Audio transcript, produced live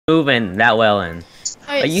moving that well in.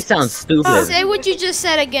 Right, Like, you sound stupid. Say what you just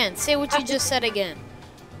said again. Say what you just said again.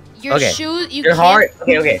 Your shoes, your heart.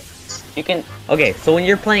 Okay. You can. Okay, so when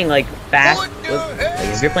you're playing like fast,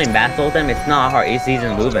 if you're playing basketball with them, it's not hard. It's easy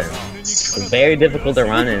moving. It's very difficult to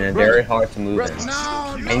run in and very hard to move in.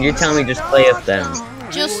 And you're telling me just play with them.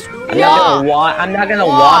 Just I'm not gonna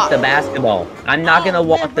walk the basketball. I'm not gonna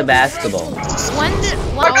walk the basketball. When did?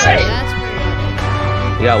 Well, okay. That's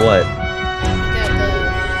weird. You got what?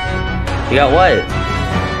 You got what?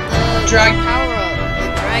 The dragon power up. The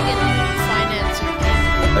dragon financer.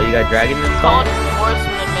 Oh, you got dragon Called installed? force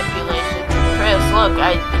manipulation. Chris, look,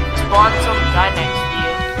 I spawned some guy next to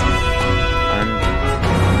you.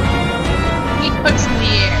 He puts in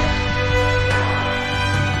the air.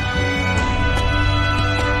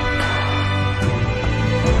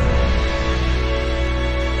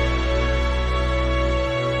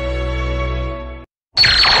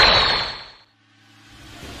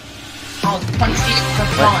 I'll punch you for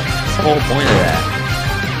fun. What's the whole point of that?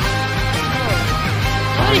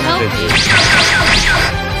 Somebody help me.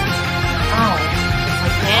 Oh, I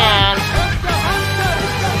can.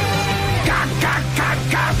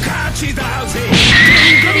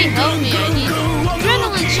 Somebody help me. I need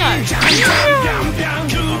adrenaline charge.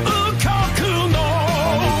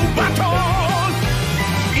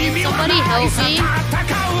 Somebody help me.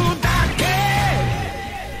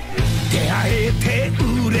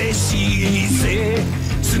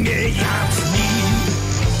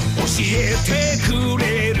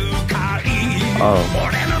 Oh.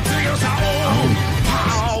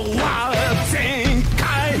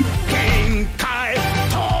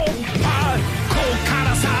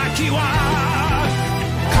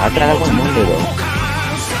 I thought I went Monday though.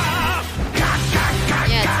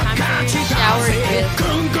 Yeah, it's time to shower, Chris.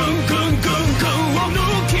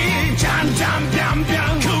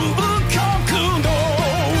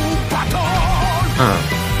 Huh.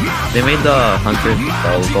 They made the hunters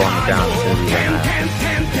go on the ground as soon as we ran out.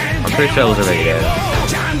 I'm pretty sure it was already there.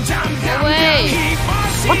 No way.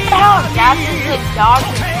 What the hell? That's just like dogs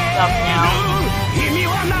and stuff now.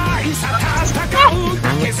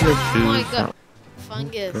 How much of the Oh my shoes? god.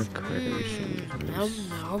 Fungus. Nom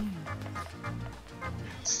nom.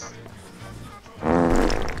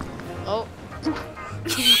 Oh.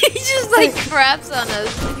 He just like craps on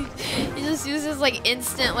us. He just uses like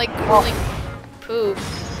instant like cooling poop.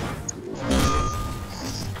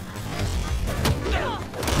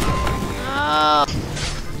 Oh.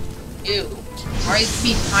 Ew. Why is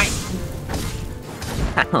he tiny?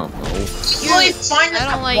 I don't know. You really find this I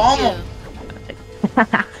don't at like Walmart.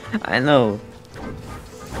 you. I know.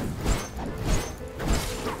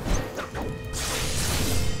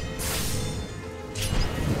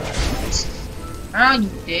 Ah, you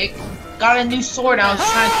dick. Got a new sword. I was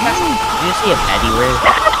trying to test Did you see a Eddie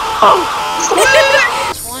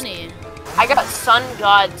 20. I got Sun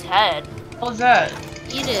God's head. What was that?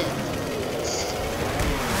 Eat it.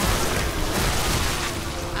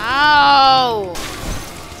 Ow!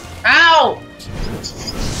 Ow!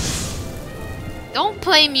 Don't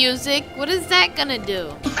play music. What is that gonna do?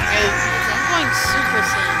 I'm going Super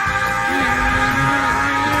Saiyan.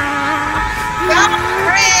 Now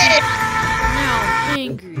I'm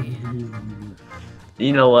angry.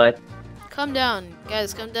 You know what? Calm down,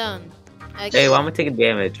 guys. Calm down. Hey, well, I'm gonna take a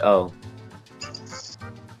damage. Oh.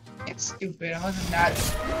 It's stupid. I wasn't that.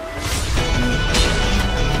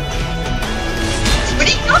 But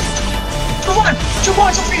he got. Come on! Come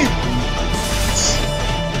on, over here!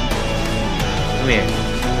 Come here.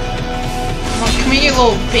 Come here,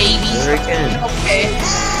 little baby. Here again. Okay.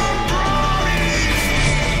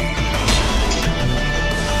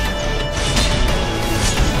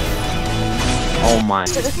 Oh my.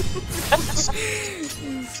 It's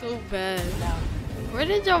so bad. Where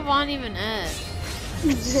did Jovan even at?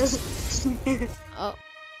 Oh,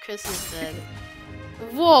 Chris is dead.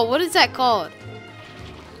 Whoa, what is that called?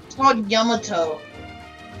 It's called Yamato.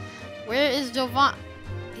 Where is Jovan?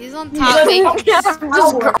 He's on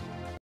top.